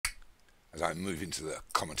as I move into the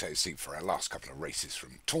commentator seat for our last couple of races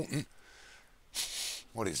from Taunton.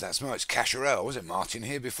 What is that smell? It's Casherelle. Was it Martin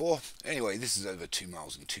here before? Anyway, this is over 2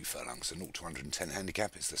 miles and 2 furlongs, a 0 to 110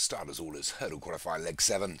 handicap. It's the starters' orders, hurdle qualifier leg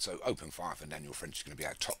 7. So open fire for Daniel French is going to be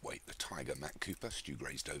our top weight. The Tiger, Matt Cooper, Stu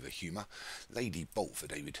Gray's Dover Humour, Lady Bolt for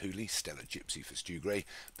David Hooley, Stella Gypsy for Stu Gray,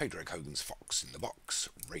 Pedro Hogan's Fox in the Box,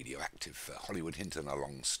 Radioactive for Hollywood Hinton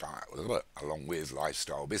along with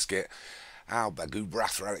Lifestyle Biscuit, Al Bagoo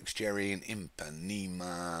Brath for Alex Jerry and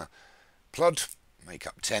Impanema Plod, make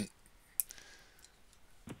up 10.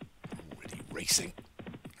 Racing,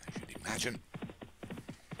 as you'd imagine.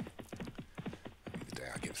 Maybe the day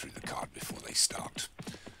I get through the card before they start.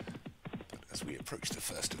 But as we approach the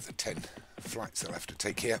first of the 10 flights they'll have to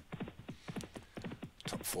take here,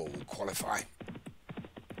 top 4 will qualify.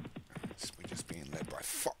 We're just being led by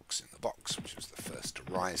Fox in the box, which was the first to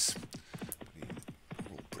rise. But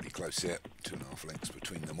all pretty close here, 2.5 lengths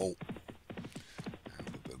between them all. And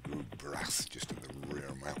the Brass just at the rear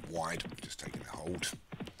amount wide, just taking a hold.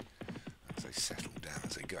 They settle down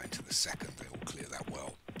as they go into the second, they all clear that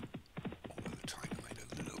well, although the Tiger made a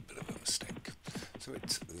little bit of a mistake. So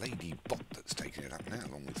it's Lady Bot that's taking it up now,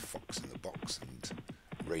 along with Fox in the Box and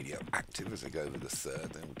Radioactive as they go over the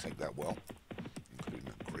third. They all take that well, including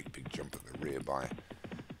a great big jump at the rear by, I'm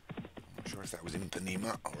not sure if that was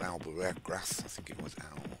Impanema or Albagrath. I think it was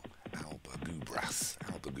Albagubrath,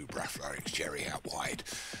 Alex Jerry out wide,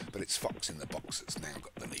 but it's Fox in the Box that's now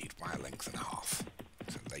got the lead by a length and a half.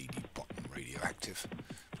 So Lady Bot and Radioactive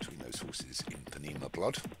between those horses, Impanema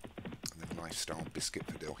Blood, and then Lifestyle Biscuit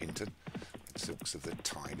for Del Hinton. Red Silks of the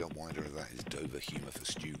Tiger, wider of that is Dover Humour for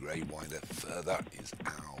Stu Gray, wider further is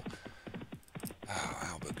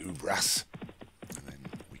Albagubrath, and then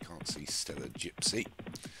we can't see Stella Gypsy.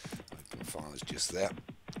 Open fire's just there,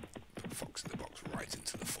 but Fox in the Box right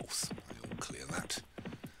into the fourth. They all clear that.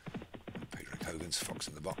 Pedro Hogan's Fox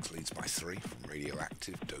in the Box leads by 3 from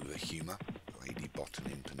Radioactive, Dover Humour, Lady Bot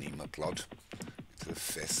and Impanema Plod into the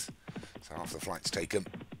 5th. So half the flight's taken.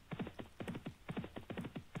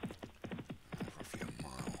 Roughly a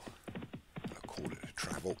mile and a quarter to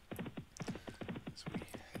travel as we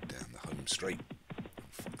head down the home straight.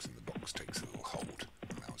 And Fox in the Box takes a little hold,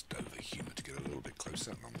 allows Dover Humour to get a little bit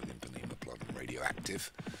closer, along with Impanema Plod and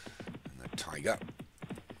Radioactive. And the Tiger,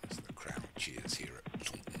 as the crowd cheers here at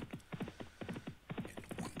Taunton in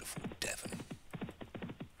wonderful Devon.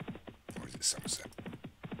 Somerset.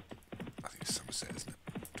 I think it's Somerset, isn't it?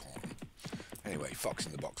 Taunton. Anyway, Fox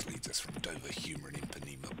in the Box leads us from Dover Humour and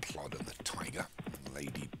Impanema Plod and the Tiger. And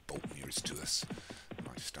Lady Bolt nearest to us.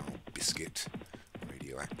 Lifestyle Biscuit.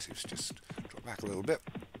 Radioactives just drop back a little bit.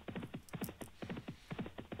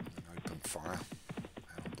 And then open fire.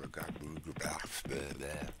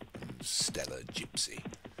 And Stella Gypsy.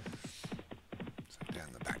 So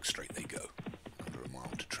down the back straight they go. Under a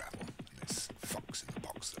mile to travel. And it's Fox in the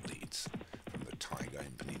Box that leads. Tiger,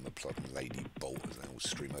 Impanema Plod and Lady Bolt as they all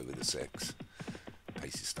stream over the 6.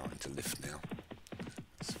 Pace is starting to lift now.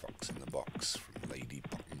 It's Fox in the Box from Lady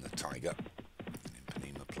Bot and the Tiger. And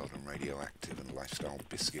Impanema Plod and Radioactive and Lifestyle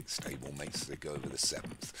Biscuit stable mates as they go over the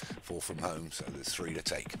 7th. 4 from home, so there's 3 to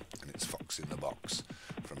take. And it's Fox in the Box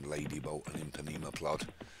from Lady Bolt and Impanema Plod.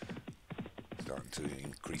 Starting to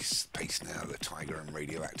increase pace now, the Tiger and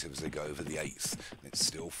Radioactive as they go over the 8th. And it's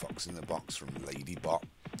still Fox in the Box from Lady Bot.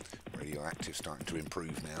 Radioactive starting to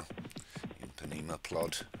improve now. Impanema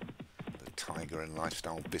Plod, the Tiger and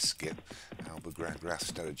Lifestyle Biscuit, Albagrath,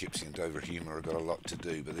 Stella Gypsy and Dover Humour have got a lot to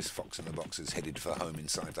do, but this Fox in the Box is headed for home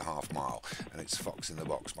inside the half mile, and it's Fox in the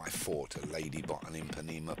Box by 4 to Lady Bot and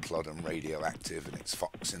Impanema Plod and Radioactive, and it's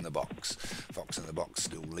Fox in the Box. Fox in the Box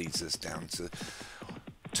still leads us down to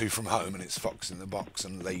 2 from home, and it's Fox in the Box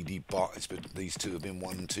and Lady Bot. These two have been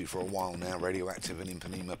 1 and 2 for a while now. Radioactive and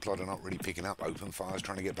Impanema Plod are not really picking up. Open fire's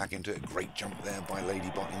trying to get back into it. Great jump there by Lady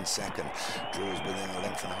Bot in second. Draws within a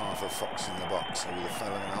length and a half of Fox in the Box. So with a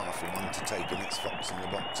furlong and a half and 1 to take, and it's Fox in the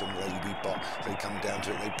Box and Lady Bot. They come down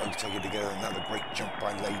to it. They both take it together. Another great jump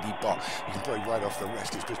by Lady Bot. You can break right off the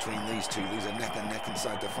rest. It's between these two. These are neck and neck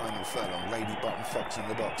inside the final furlong. Lady Bot and Fox in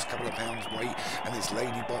the Box. Couple of pounds weight, and it's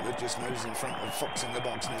Lady Bot that just knows in front of Fox in the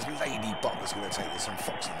Box, and it's Lady Bot that's going to take this on.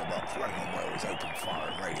 Fox in the Box running on well is Open Fire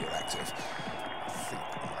and Radioactive. I think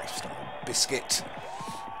Lifestyle Biscuit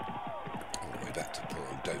all the way back to poor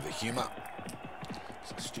old Dover Humour.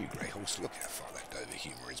 So Stu Gray horse, look how far that Dover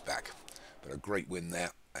Humour is back, but a great win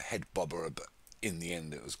there, a head bobber, but in the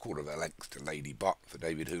end it was 1/4 length to Lady Bot for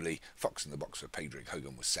David Hooley. Fox in the Box for Pedro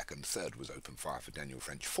Hogan was 2nd, 3rd was Open Fire for Daniel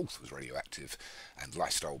French, 4th was Radioactive and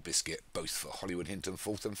Lifestyle Biscuit, both for Hollywood Hinton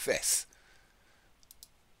 4th and 5th.